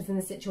emotions in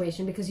the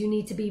situation because you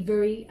need to be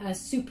very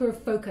super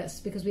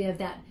focused because we have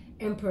that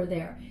Emperor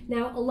there.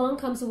 Now along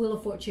comes the Wheel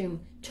of Fortune,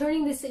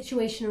 turning this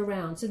situation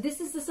around. So this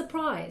is the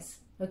surprise,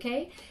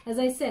 okay? As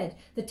I said,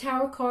 the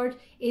Tower card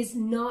is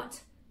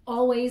not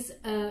always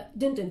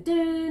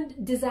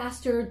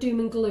disaster, doom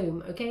and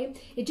gloom, okay?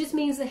 It just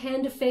means the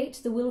hand of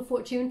fate, the Wheel of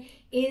Fortune,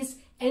 is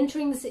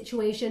entering the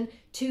situation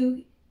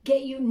to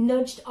get you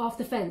nudged off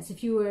the fence.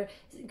 If you were,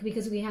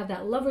 because we have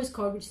that Lovers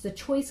card, which is a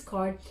choice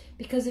card,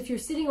 because if you're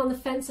sitting on the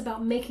fence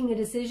about making a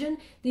decision,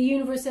 the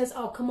universe says,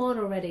 oh, come on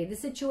already, the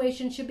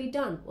situation should be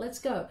done, let's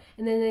go.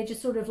 And then they just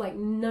sort of like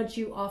nudge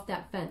you off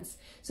that fence.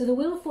 So the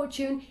Wheel of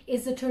Fortune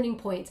is the turning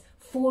point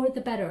for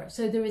the better.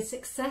 So there is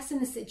success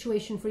in the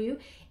situation for you.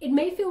 It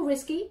may feel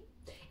risky,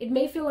 it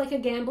may feel like a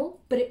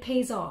gamble, but it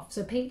pays off.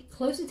 So pay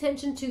close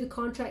attention to the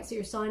contracts that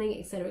you're signing,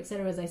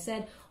 etc., as I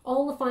said,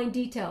 all the fine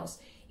details.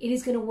 It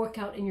is going to work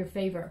out in your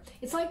favor.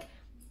 It's like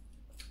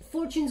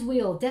Fortune's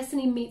wheel,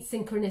 destiny meets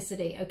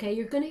synchronicity, okay?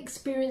 You're going to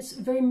experience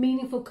very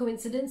meaningful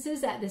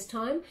coincidences at this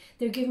time.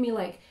 They're giving me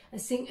like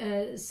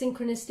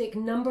synchronistic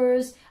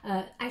numbers.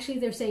 Actually,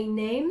 they're saying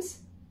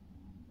names,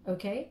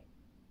 okay?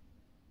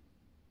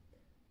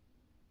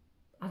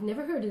 I've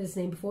never heard of this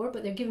name before,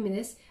 but they're giving me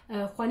this.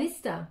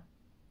 Juanista.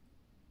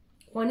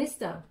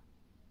 Juanista.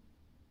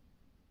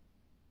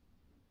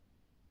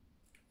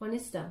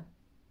 Juanista.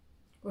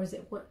 Or is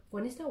it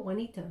Juanista or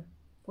Juanita?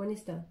 Buena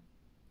está.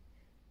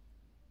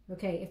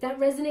 Okay, if that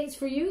resonates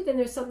for you, then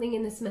there's something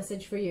in this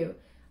message for you.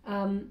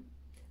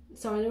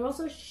 Sorry, they're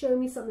also showing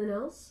me something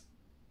else.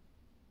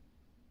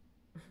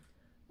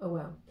 Oh,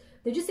 wow.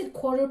 They just said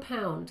quarter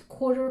pound,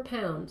 quarter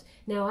pound.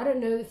 Now, I don't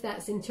know if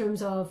that's in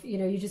terms of, you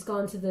know, you just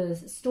gone to the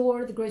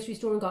store, the grocery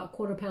store, and got a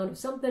quarter pound of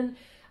something.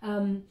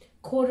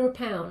 Quarter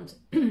pound.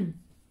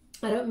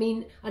 I don't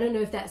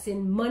know if that's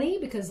in money,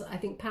 because I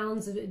think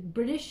pounds are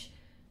British.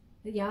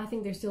 Yeah, I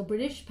think they're still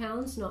British,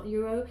 pounds, not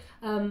euro.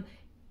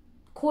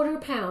 Quarter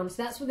pounds,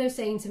 that's what they're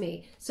saying to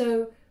me.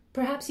 So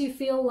perhaps you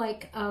feel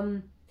like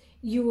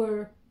you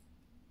were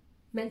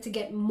meant to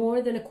get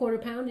more than a quarter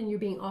pound and you're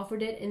being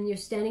offered it, and you're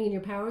standing in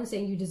your power and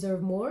saying you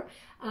deserve more.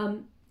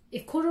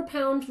 If quarter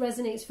pound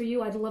resonates for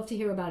you, I'd love to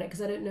hear about it,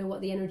 because I don't know what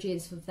the energy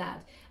is of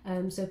that.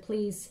 So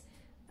please,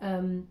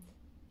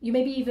 you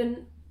may be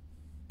even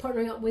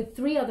partnering up with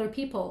 3 other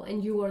people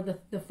and you are the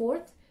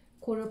 4th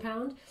quarter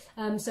pound.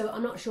 So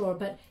I'm not sure,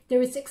 but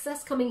there is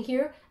success coming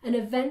here, an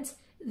event.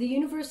 The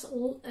universe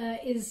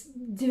is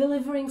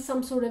delivering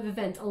some sort of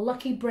event, a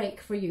lucky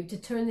break for you to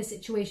turn the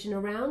situation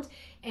around,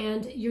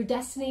 and your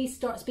destiny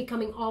starts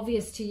becoming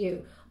obvious to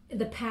you.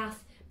 The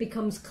path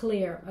becomes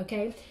clear,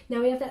 okay?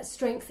 Now we have that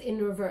strength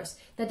in reverse.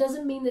 That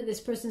doesn't mean that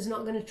this person is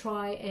not going to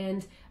try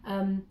and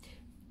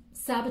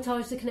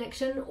sabotage the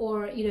connection,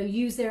 or, you know,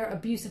 use their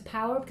abuse of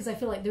power, because I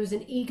feel like there's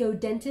an ego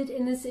dented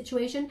in this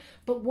situation.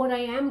 But what I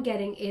am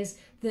getting is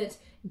that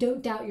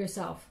don't doubt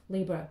yourself,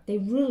 Libra. They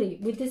really,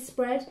 with this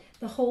spread,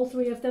 the whole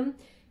 3 of them,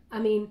 I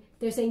mean,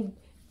 they're saying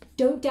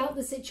don't doubt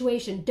the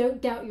situation,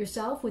 don't doubt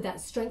yourself, with that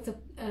strength of,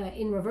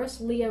 in reverse,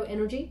 Leo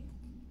energy.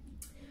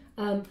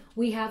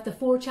 We have the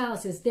 4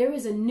 chalices. There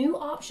is a new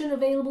option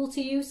available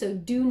to you, so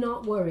do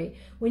not worry.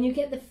 When you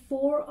get the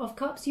 4 of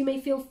cups, you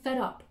may feel fed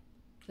up.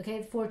 Okay,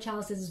 the 4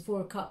 chalices is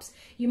 4 cups.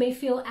 You may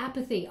feel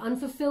apathy,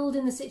 unfulfilled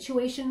in the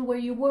situation where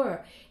you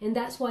were. And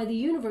that's why the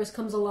universe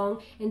comes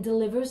along and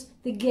delivers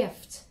the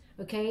gift.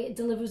 Okay, it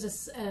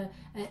delivers an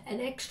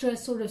extra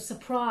sort of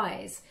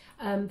surprise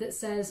that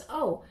says,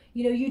 oh,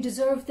 you know, you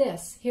deserve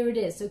this. Here it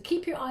is. So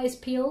keep your eyes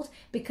peeled,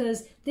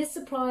 because this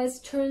surprise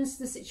turns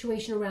the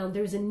situation around.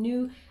 There's a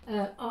new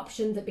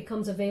option that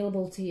becomes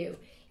available to you.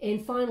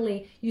 And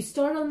finally, you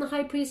start on the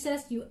High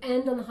Priestess, you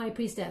end on the High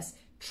Priestess.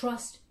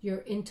 Trust your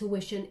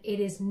intuition. It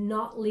is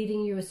not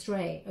leading you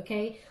astray,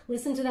 okay?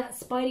 Listen to that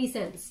spidey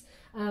sense.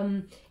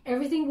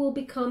 Everything will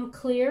become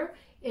clear,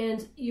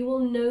 and you will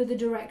know the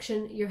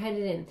direction you're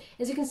headed in.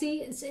 As you can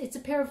see, it's a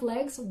pair of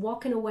legs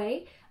walking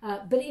away,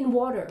 but in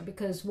water,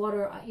 because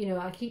water, you know,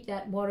 I keep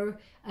that water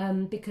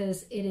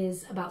because it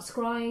is about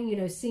scrying, you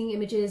know, seeing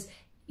images,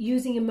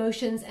 using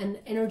emotions and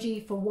energy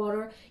for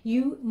water.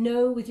 You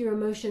know with your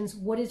emotions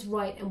what is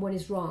right and what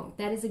is wrong.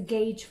 That is a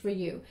gauge for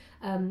you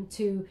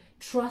to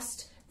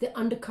trust the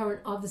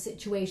undercurrent of the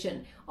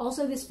situation.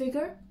 Also, this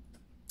figure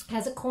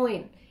has a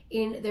coin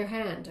in their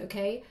hand,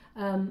 okay?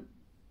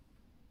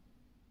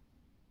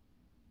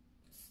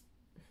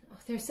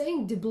 They're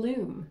saying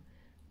doubloon,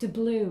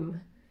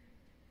 doubloon,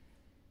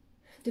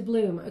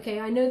 doubloon. Okay,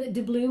 I know that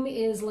doubloon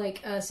is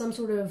like some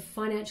sort of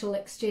financial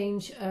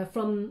exchange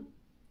from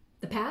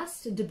the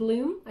past.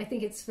 Doubloon, I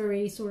think it's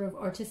very sort of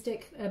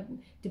artistic.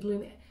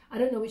 Doubloon, I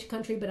don't know which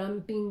country, but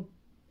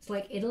it's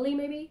like Italy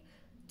maybe.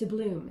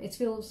 Doubloon, it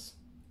feels,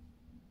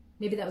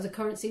 maybe that was a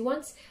currency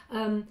once.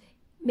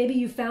 Maybe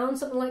you found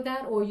something like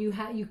that, or you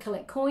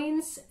collect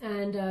coins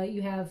and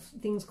you have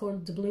things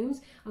called doubloons.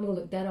 I'm going to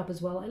look that up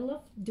as well. I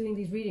love doing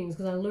these readings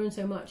because I learn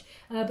so much.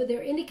 But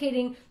they're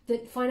indicating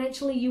that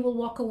financially you will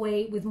walk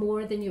away with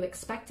more than you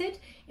expected,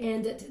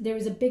 and that there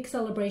is a big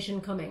celebration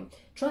coming.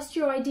 Trust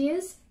your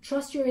ideas,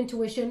 trust your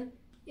intuition.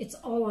 It's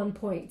all on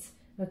point,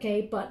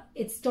 okay? But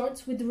it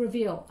starts with the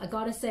reveal. I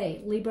gotta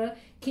say, Libra,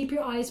 keep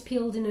your eyes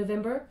peeled in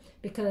November,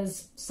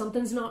 because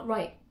something's not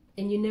right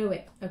and you know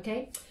it,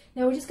 okay?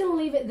 Now we're just going to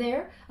leave it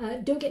there.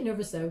 Don't get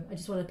nervous though. I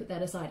just want to put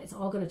that aside. It's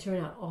all going to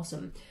turn out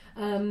awesome.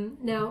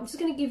 Now I'm just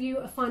going to give you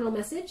a final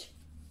message.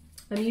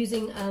 I'm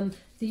using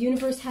The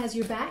Universe Has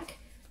Your Back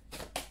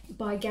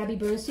by Gabby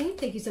Bernstein.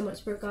 Thank you so much,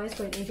 Spirit Guides,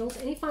 Guardian Angels.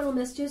 Any final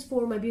messages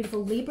for my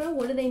beautiful Libra?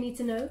 What do they need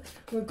to know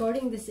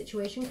regarding this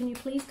situation? Can you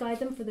please guide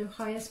them for their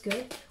highest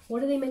good?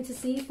 What are they meant to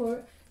see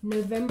for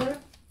November?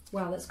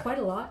 Wow, that's quite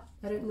a lot.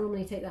 I don't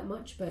normally take that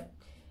much, but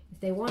if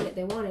they want it,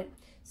 they want it.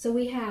 So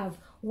we have,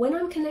 when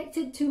I'm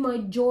connected to my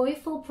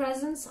joyful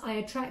presence, I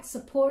attract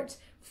support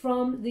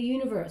from the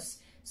universe.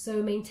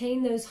 So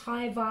maintain those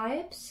high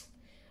vibes.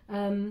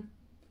 They're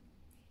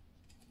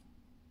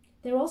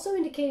also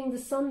indicating the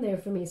sun there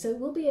for me. So it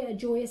will be a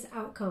joyous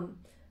outcome.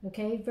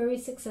 Okay, very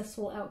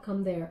successful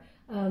outcome there.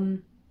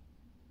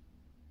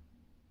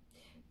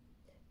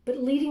 But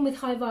leading with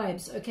high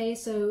vibes. Okay,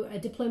 so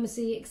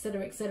diplomacy,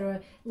 etc.,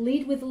 etc.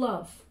 Lead with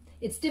love.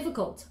 It's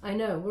difficult, I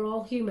know, we're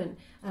all human,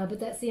 but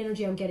that's the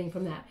energy I'm getting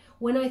from that.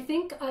 When I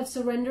think I've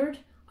surrendered,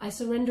 I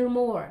surrender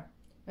more,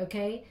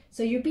 okay?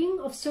 So you're being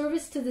of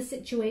service to the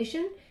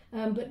situation,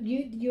 but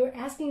you're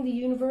asking the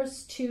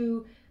universe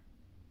to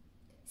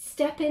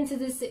step into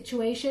this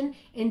situation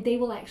and they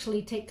will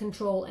actually take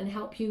control and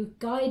help you,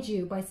 guide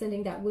you by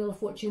sending that Wheel of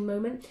Fortune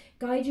moment,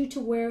 guide you to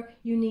where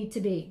you need to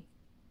be.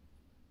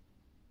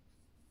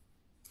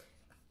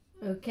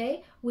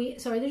 Okay,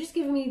 sorry, they're just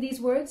giving me these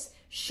words,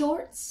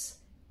 shorts,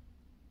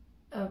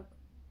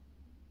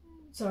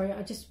 sorry,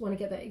 I just want to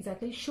get that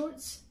exactly,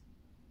 shorts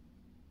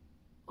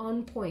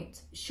on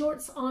point,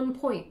 shorts on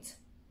point.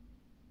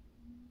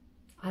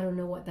 I don't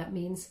know what that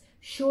means,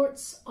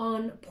 shorts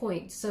on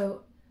point.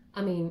 So,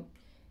 I mean,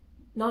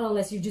 not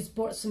unless you just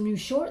bought some new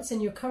shorts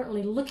and you're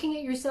currently looking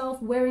at yourself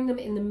wearing them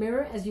in the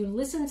mirror as you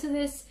listen to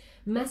this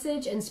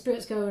message and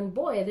Spirit's going,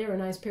 boy, they're a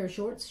nice pair of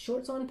shorts,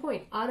 shorts on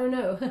point. I don't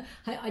know.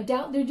 I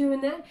doubt they're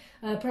doing that.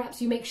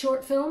 Perhaps you make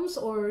short films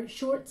or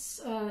short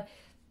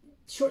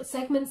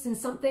segments in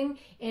something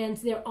and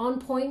they're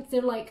on point.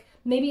 They're like,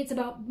 maybe it's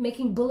about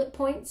making bullet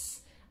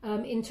points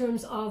in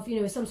terms of,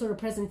 you know, some sort of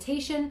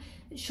presentation,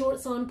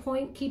 shorts on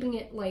point, keeping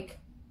it like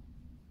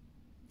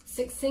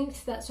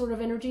succinct, that sort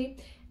of energy.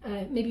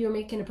 Maybe you're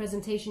making a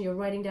presentation, you're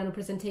writing down a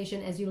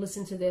presentation as you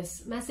listen to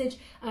this message.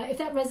 If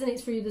that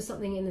resonates for you, there's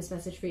something in this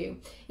message for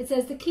you. It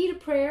says, the key to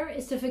prayer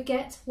is to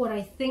forget what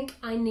I think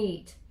I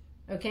need.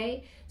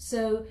 Okay?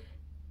 So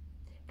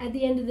at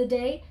the end of the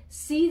day,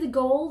 see the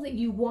goal that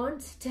you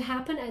want to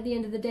happen at the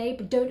end of the day,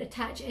 but don't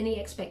attach any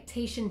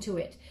expectation to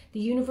it. The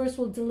universe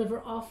will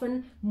deliver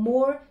often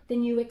more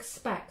than you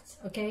expect.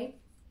 Okay?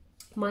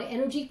 My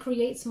energy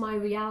creates my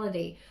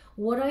reality.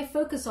 What I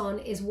focus on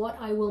is what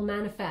I will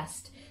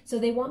manifest. So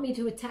they want me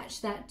to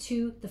attach that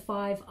to the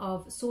Five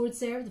of Swords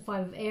there, the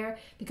Five of Air,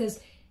 because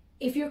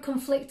if you're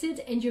conflicted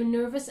and you're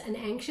nervous and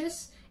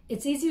anxious,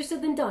 it's easier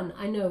said than done.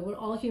 I know, we're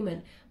all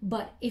human.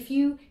 But if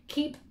you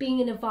keep being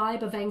in a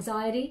vibe of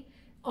anxiety,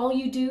 all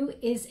you do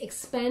is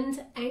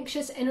expend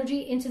anxious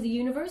energy into the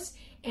universe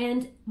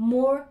and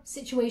more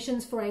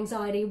situations for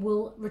anxiety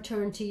will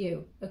return to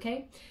you,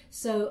 okay?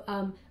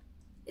 So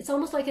it's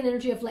almost like an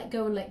energy of let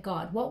go and let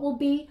God. What will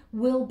be,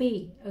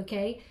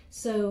 okay?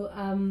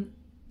 So,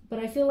 but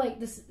I feel like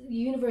this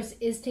universe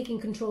is taking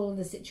control of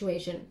the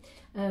situation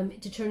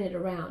to turn it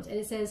around. And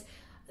it says,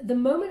 the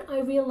moment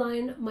I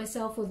realign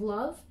myself with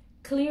love,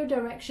 clear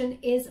direction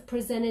is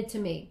presented to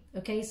me.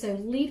 Okay, so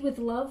lead with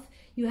love.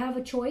 You have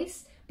a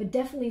choice, but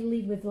definitely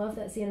lead with love.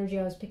 That's the energy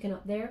I was picking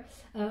up there.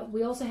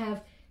 We also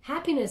have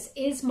happiness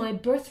is my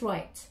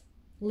birthright.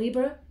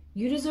 Libra,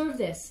 you deserve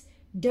this.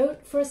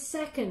 Don't for a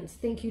second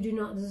think you do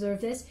not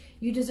deserve this.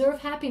 You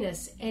deserve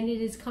happiness and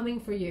it is coming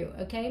for you,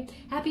 okay?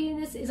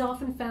 Happiness is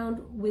often found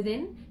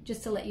within,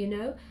 just to let you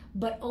know,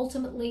 but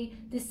ultimately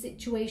this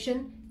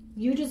situation,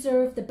 you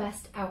deserve the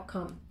best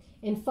outcome.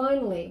 And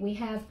finally, we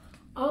have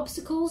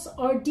obstacles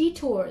are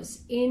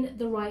detours in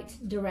the right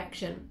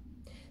direction.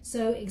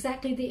 So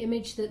exactly the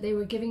image that they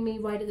were giving me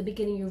right at the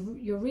beginning of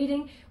your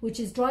reading, which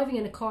is driving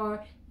in a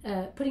car,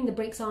 putting the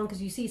brakes on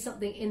because you see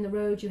something in the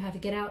road, you have to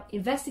get out,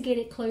 investigate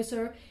it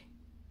closer,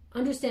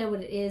 understand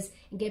what it is,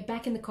 and get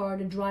back in the car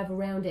to drive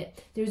around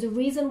it. There's a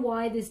reason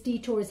why this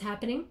detour is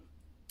happening.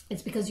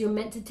 It's because you're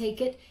meant to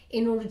take it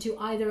in order to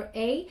either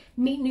A,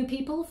 meet new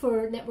people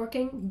for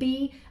networking,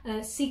 B,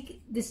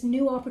 seek this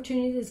new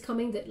opportunity that's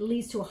coming that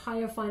leads to a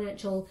higher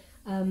financial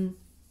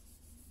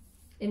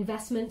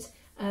investment.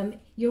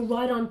 You're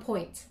right on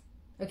point.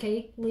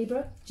 Okay,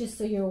 Libra, just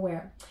so you're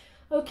aware.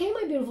 Okay,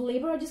 my beautiful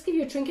Libra, I'll just give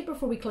you a trinket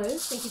before we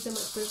close. Thank you so much,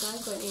 Spirit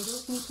Guides, Guardian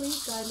Angels. Can you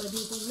please guide my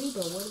beautiful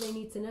Libra? What do they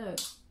need to know?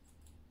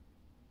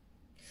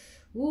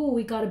 Ooh,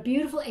 we got a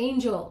beautiful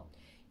angel.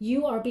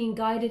 You are being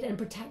guided and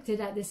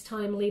protected at this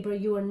time, Libra.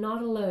 You are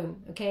not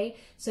alone, okay?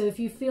 So if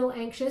you feel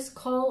anxious,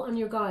 call on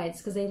your guides,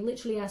 because they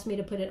literally asked me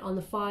to put it on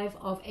the Five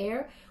of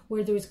Air,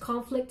 where there is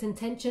conflict and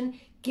tension.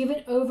 Give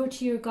it over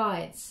to your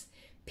guides.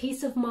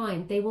 Peace of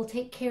mind. They will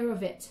take care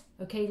of it,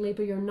 okay,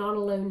 Libra? You're not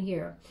alone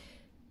here.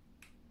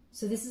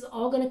 So this is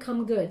all going to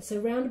come good. So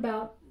round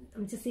about,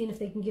 I'm just seeing if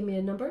they can give me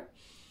a number.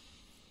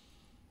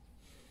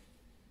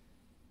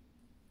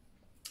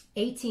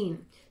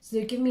 18. So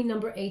they're giving me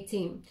number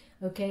 18.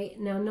 Okay,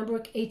 now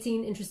number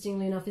 18,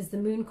 interestingly enough, is the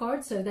Moon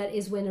card. So that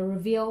is when a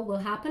reveal will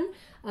happen.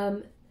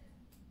 And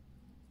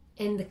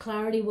the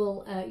clarity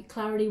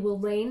will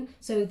reign.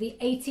 So the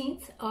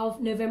 18th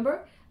of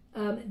November,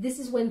 this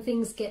is when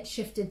things get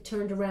shifted,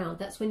 turned around.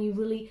 That's when you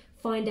really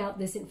find out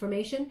this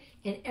information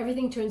and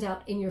everything turns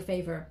out in your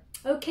favor.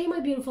 Okay, my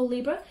beautiful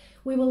Libra,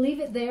 we will leave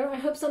it there. I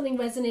hope something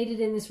resonated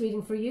in this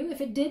reading for you. If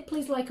it did,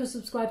 please like or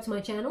subscribe to my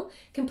channel.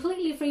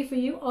 Completely free for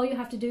you. All you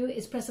have to do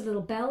is press a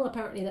little bell.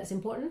 Apparently that's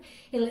important.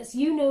 It lets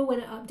you know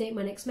when I update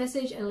my next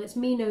message and lets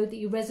me know that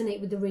you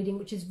resonate with the reading,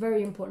 which is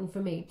very important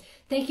for me.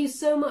 Thank you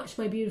so much,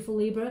 my beautiful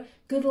Libra.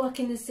 Good luck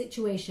in this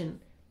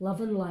situation.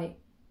 Love and light.